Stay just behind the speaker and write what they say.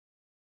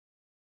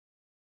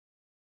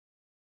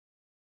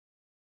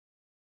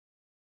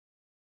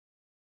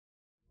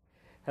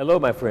Hello,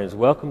 my friends.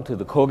 Welcome to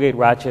the Colgate,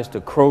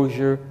 Rochester,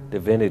 Crozer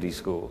Divinity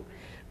School.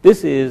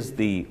 This is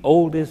the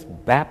oldest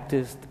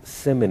Baptist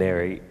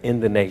seminary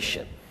in the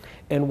nation,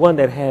 and one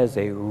that has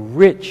a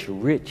rich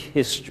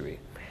history.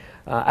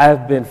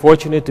 I've been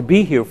fortunate to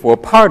be here for a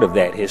part of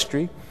that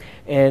history,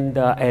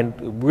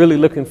 and really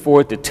looking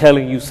forward to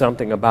telling you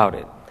something about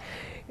it.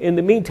 In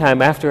the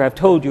meantime, after I've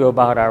told you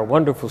about our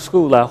wonderful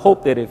school, I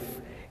hope that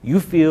if you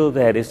feel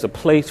that it's a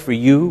place for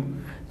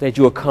you, that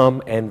you'll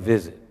come and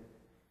visit.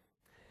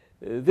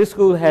 This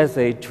school has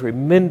a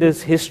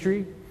tremendous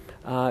history.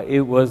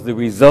 It was the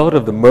result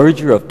of the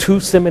merger of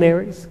two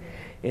seminaries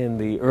in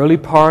the early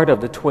part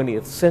of the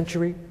 20th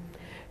century.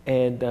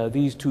 And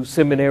these two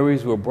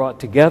seminaries were brought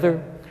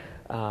together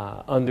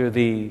under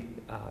the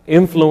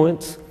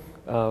influence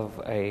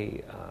of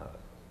a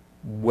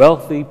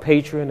wealthy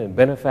patron and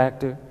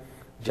benefactor,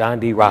 John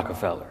D.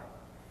 Rockefeller.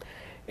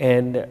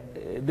 And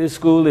this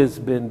school has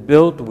been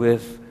built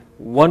with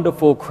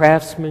wonderful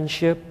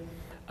craftsmanship,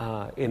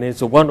 and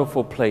it's a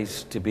wonderful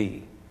place to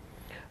be.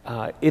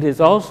 It has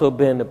also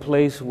been a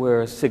place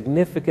where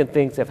significant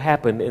things have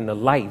happened in the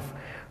life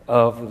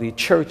of the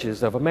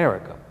churches of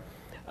America.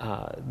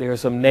 There are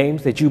some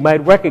names that you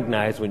might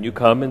recognize when you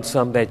come and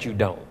some that you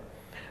don't.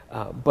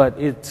 But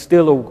it's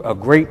still a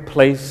great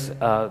place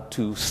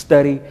to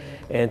study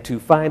and to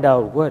find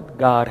out what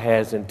God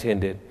has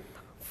intended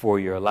for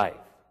your life.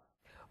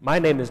 My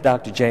name is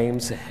Dr.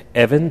 James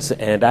Evans,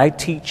 and I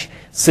teach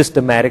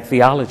systematic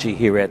theology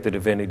here at the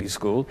Divinity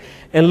School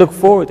and look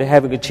forward to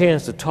having a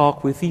chance to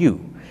talk with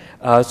you.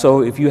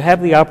 So if you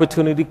have the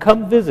opportunity,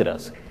 come visit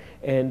us,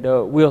 and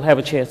we'll have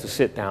a chance to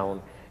sit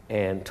down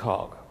and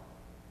talk.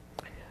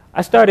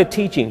 I started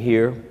teaching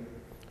here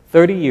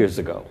 30 years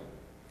ago.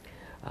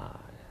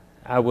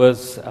 I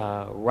was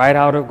right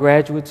out of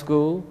graduate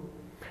school,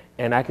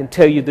 and I can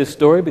tell you this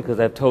story because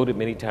I've told it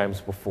many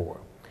times before.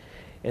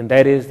 And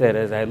that is that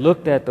as I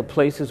looked at the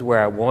places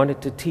where I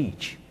wanted to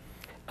teach,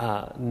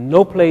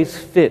 no place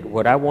fit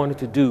what I wanted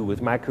to do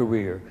with my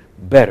career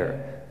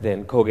better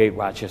than Colgate,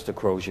 Rochester,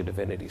 Crozer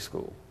Divinity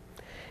School.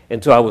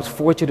 And so I was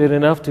fortunate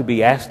enough to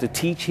be asked to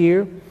teach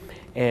here.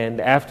 And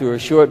after a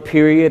short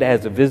period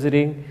as a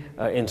visiting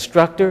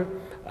instructor,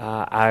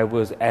 I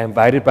was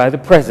invited by the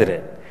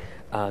president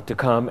to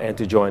come and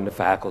to join the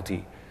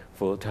faculty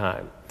full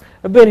time.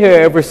 I've been here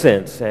ever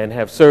since and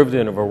have served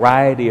in a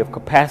variety of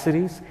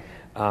capacities.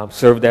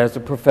 Served as a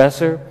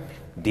professor,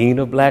 dean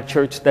of Black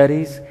Church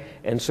Studies,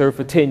 and served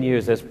for 10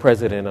 years as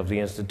president of the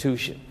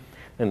institution.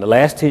 In the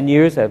last 10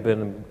 years, I've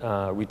been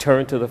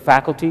returned to the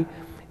faculty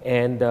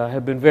and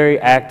have been very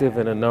active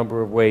in a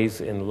number of ways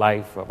in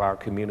life of our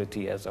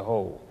community as a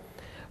whole.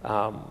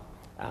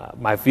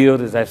 My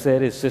field, as I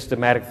said, is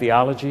systematic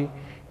theology,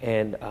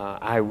 and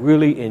I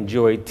really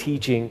enjoy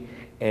teaching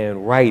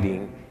and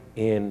writing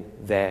in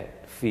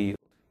that field.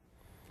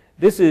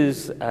 This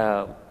is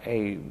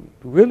a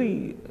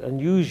really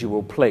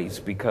unusual place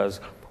because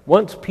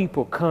once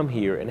people come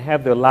here and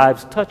have their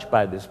lives touched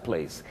by this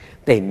place,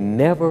 they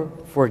never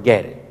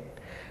forget it.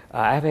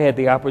 I've had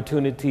the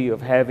opportunity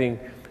of having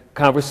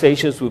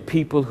conversations with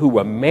people who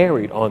were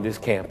married on this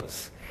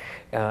campus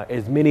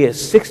as many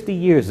as 60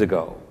 years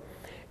ago,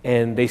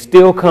 and they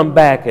still come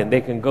back and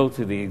they can go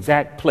to the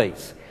exact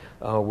place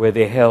where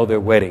they held their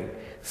wedding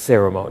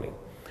ceremony.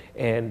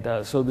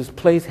 And so this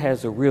place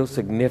has a real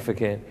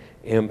significant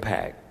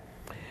impact.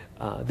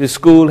 This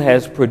school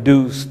has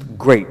produced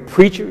great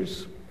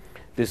preachers.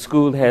 This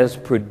school has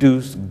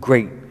produced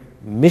great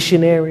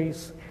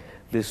missionaries.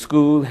 This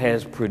school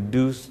has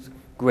produced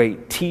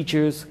great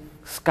teachers,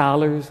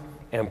 scholars,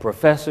 and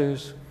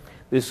professors.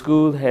 This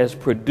school has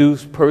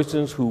produced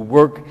persons who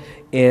work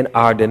in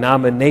our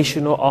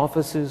denominational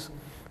offices.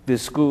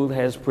 This school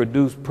has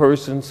produced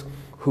persons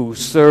who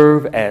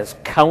serve as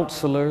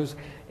counselors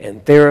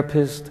and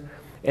therapists.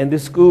 And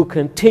this school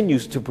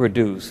continues to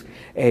produce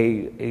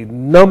a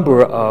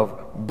number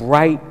of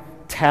bright,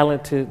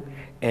 talented,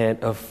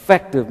 and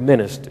effective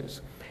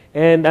ministers.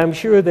 And I'm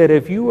sure that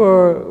if you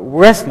are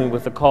wrestling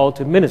with the call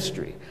to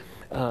ministry,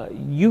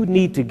 you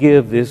need to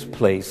give this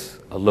place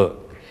a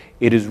look.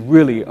 It is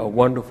really a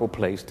wonderful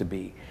place to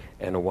be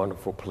and a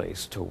wonderful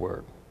place to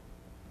work.